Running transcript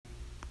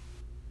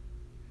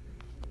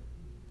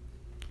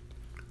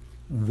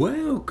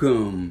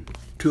Welcome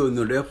to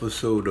another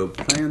episode of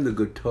Playing the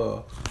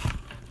Guitar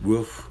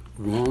with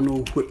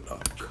Ronald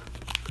Whitlock.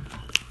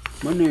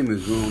 My name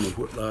is Ronald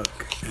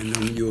Whitlock, and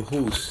I'm your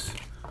host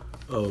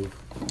of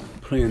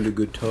Playing the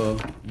Guitar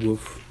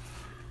with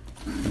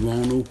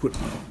Ronald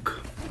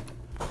Whitlock.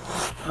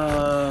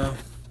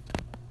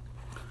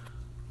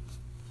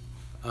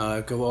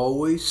 Like I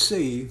always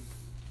say,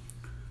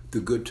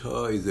 the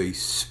guitar is a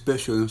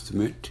special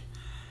instrument,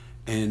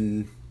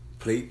 and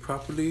played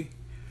properly,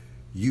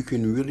 you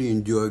can really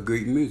enjoy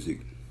great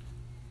music.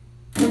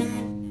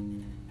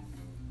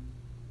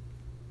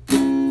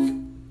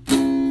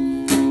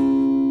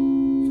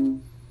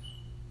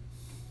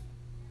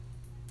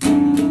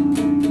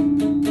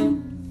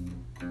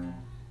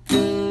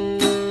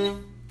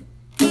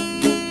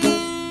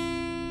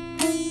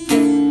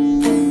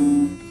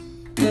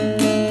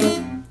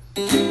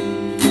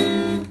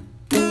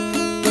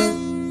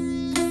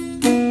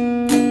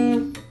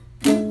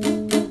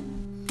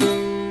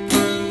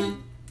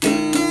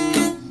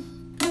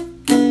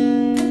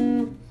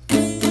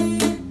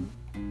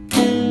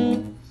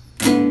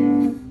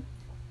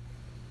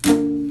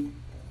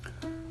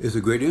 It's a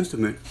great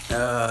instrument.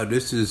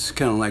 This is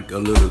kind of like a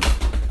little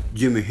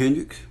Jimi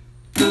Hendrix.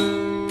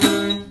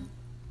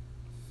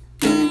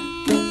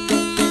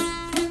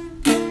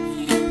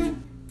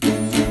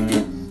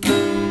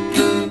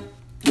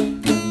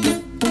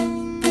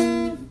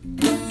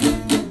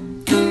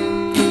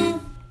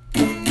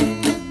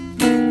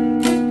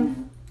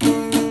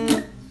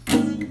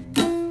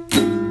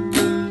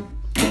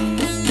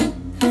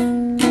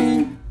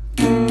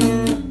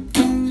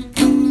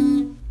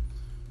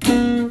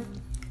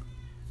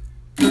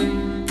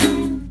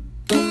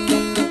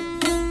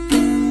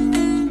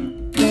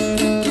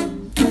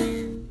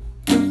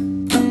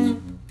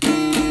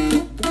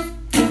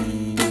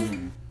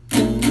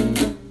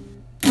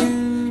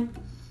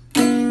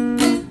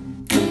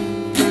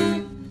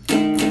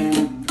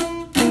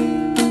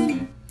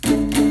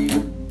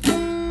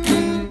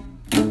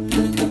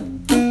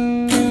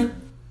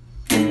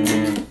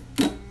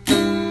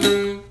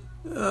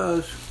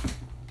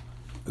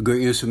 A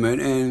great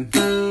instrument, and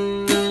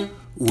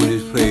when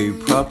it's played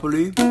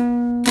properly, you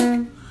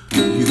can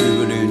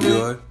really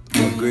enjoy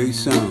a great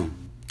sound.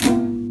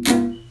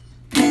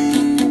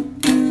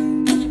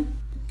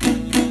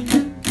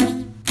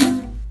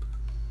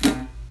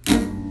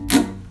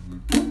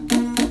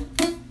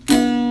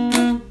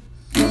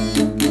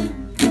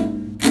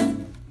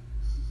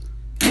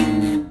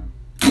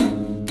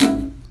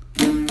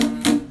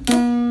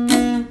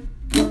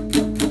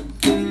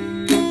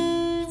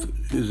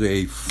 It's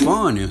a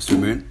fun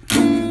instrument,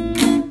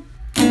 and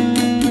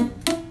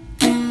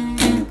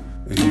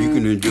you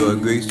can enjoy a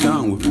great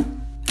sound with it.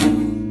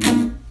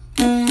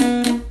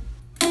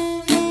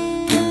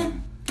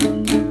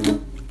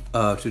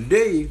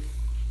 Today,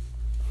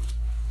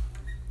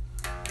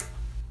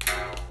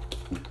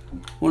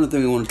 one of the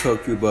things I want to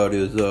talk to you about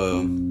is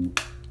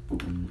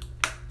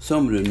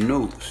some of the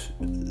notes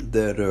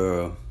that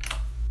are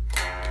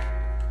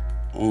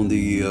on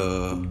the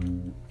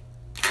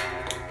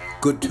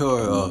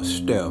guitar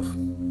staff.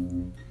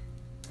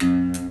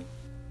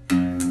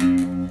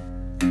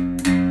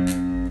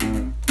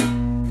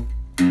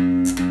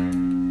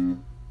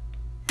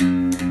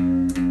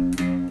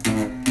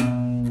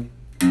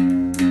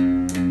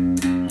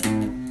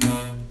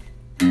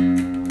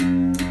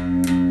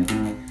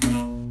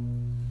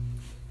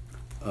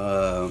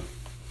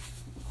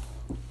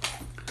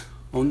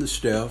 On the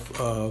staff,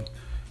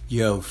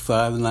 you have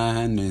 5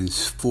 lines and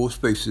 4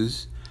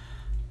 spaces,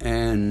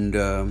 and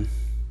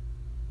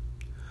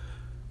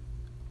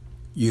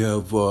you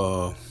have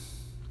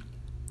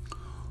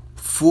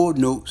 4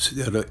 notes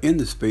that are in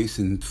the space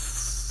and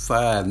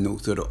 5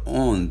 notes that are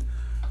on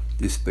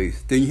this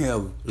space. Then you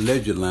have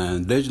ledger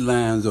lines. Ledger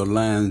lines are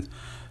lines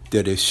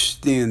that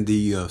extend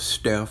the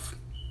staff.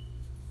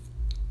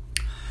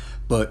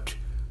 But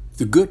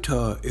the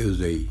guitar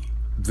is a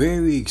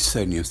very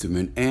exciting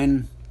instrument,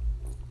 and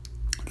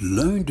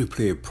learn to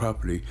play it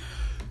properly.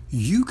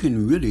 You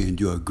can really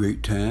enjoy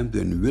great times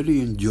and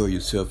really enjoy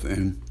yourself,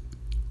 and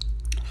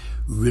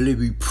really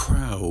be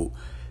proud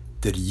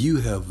that you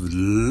have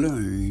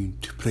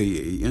learned to play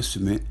an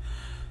instrument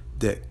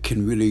that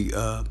can really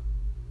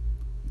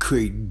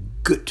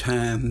create good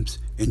times,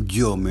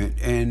 enjoyment,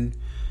 and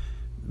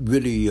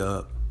really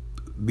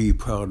be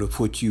proud of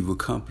what you've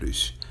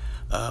accomplished.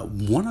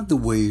 One of the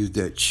ways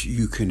that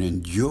you can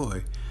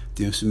enjoy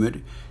the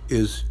instrument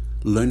is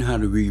learn how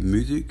to read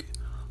music.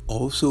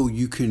 Also,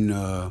 you can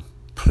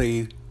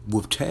play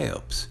with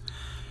tabs.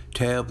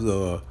 Tabs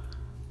are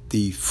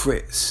the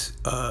frets,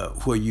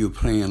 where you're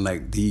playing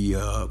like the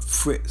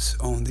frets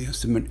on the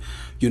instrument.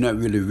 You're not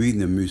really reading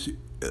the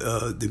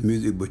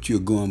music, but you're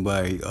going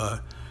by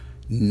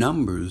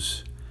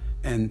numbers,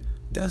 and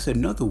that's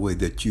another way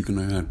that you can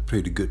learn how to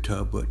play the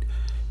guitar. But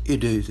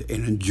it is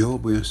an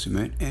enjoyable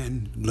instrument,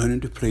 and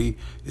learning to play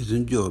is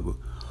enjoyable.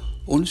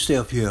 On the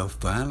staff, you have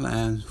 5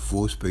 lines,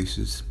 4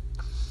 spaces,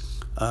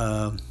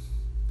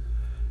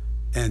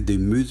 and the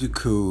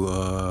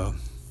musical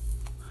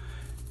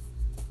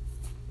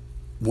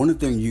one of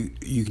the things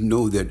you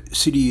know that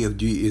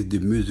CDFG is the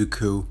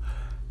musical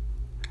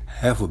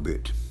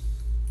alphabet.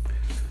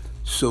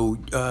 So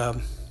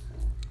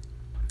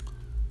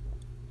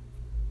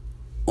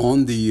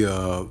on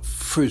the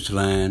first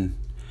line,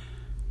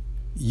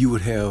 you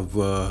would have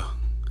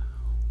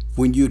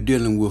when you're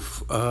dealing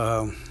with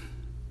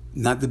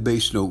not the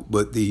bass note,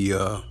 but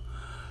the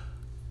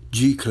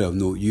G clef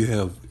note, you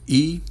have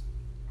E.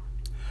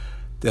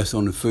 That's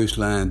on the first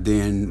line.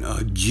 Then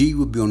G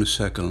would be on the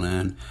second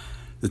line.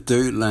 The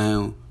third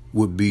line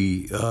would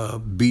be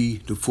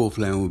B. The fourth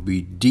line would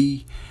be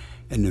D,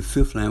 and the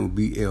fifth line would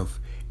be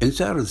F.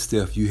 Inside of the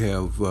stuff, you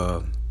have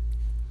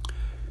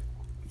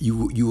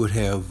you would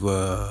have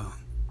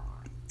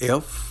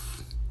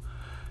F.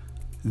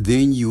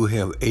 Then you would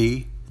have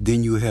A.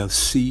 Then you have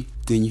C.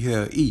 Then you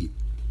have E.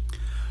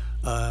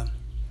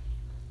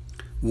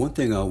 One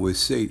thing I always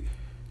say,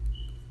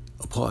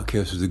 a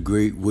podcast is a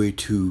great way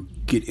to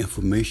get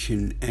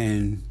information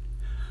and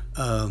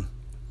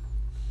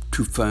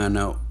to find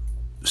out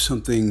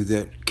something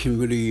that can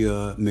really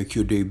make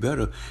your day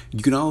better.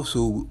 You can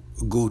also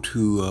go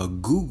to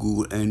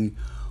Google and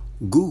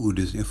Google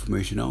this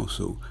information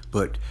also.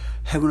 But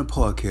having a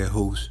podcast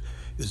host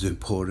is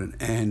important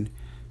and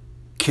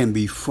can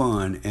be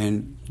fun,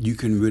 and you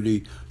can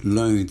really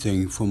learn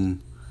things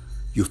from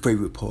your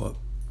favorite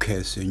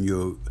podcasts and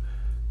your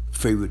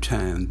favorite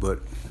time. But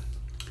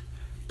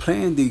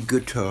playing the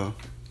guitar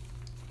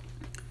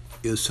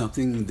is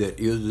something that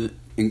is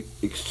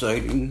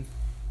exciting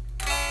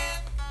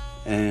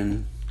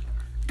and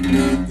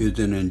is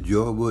an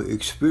enjoyable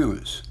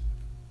experience.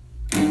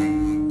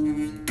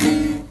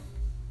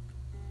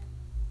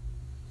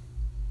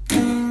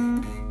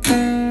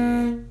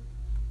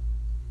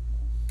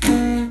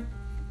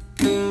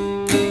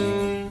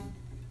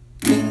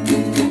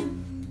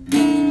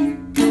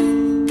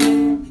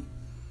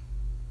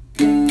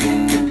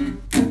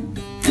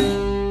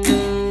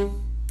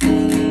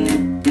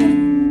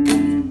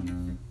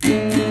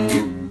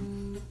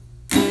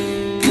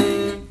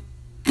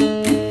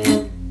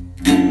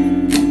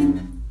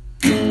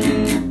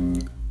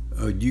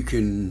 You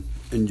can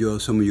enjoy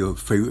some of your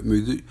favorite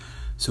music,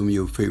 some of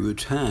your favorite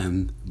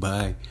time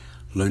by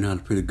learning how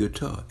to play the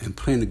guitar. And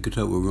playing the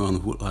guitar with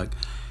Ronald Woodlock,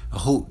 I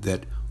hope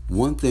that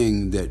one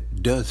thing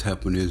that does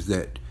happen is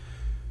that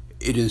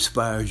it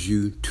inspires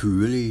you to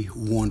really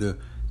want to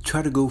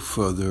try to go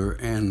further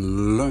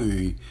and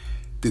learn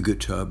the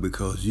guitar,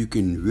 because you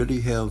can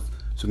really have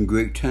some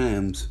great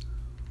times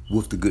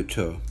with the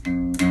guitar.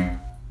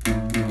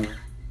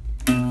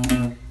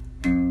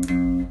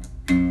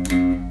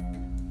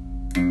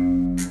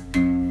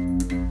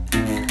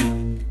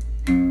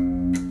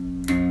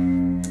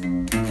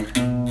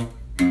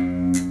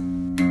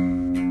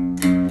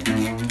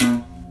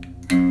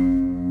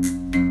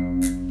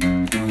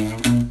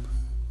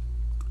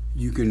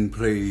 You can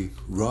play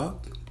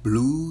rock,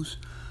 blues,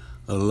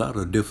 a lot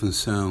of different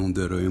sounds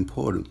that are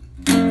important.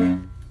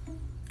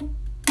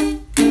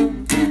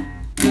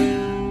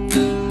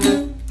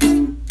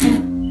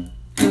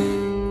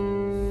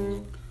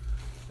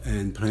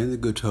 And playing the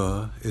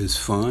guitar is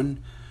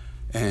fun.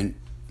 And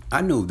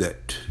I know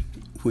that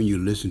when you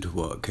listen to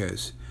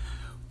podcasts,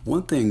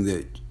 one thing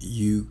that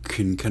you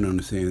can kind of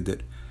understand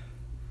that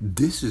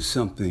this is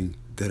something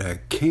that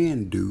I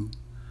can do,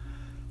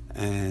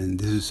 and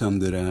this is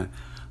something that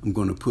I'm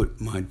going to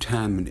put my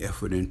time and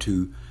effort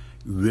into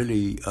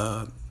really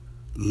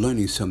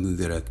learning something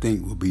that I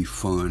think will be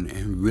fun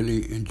and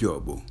really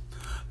enjoyable.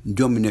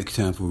 Join me next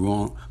time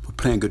for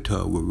Playing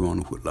Guitar with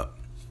Ronald Woodlock.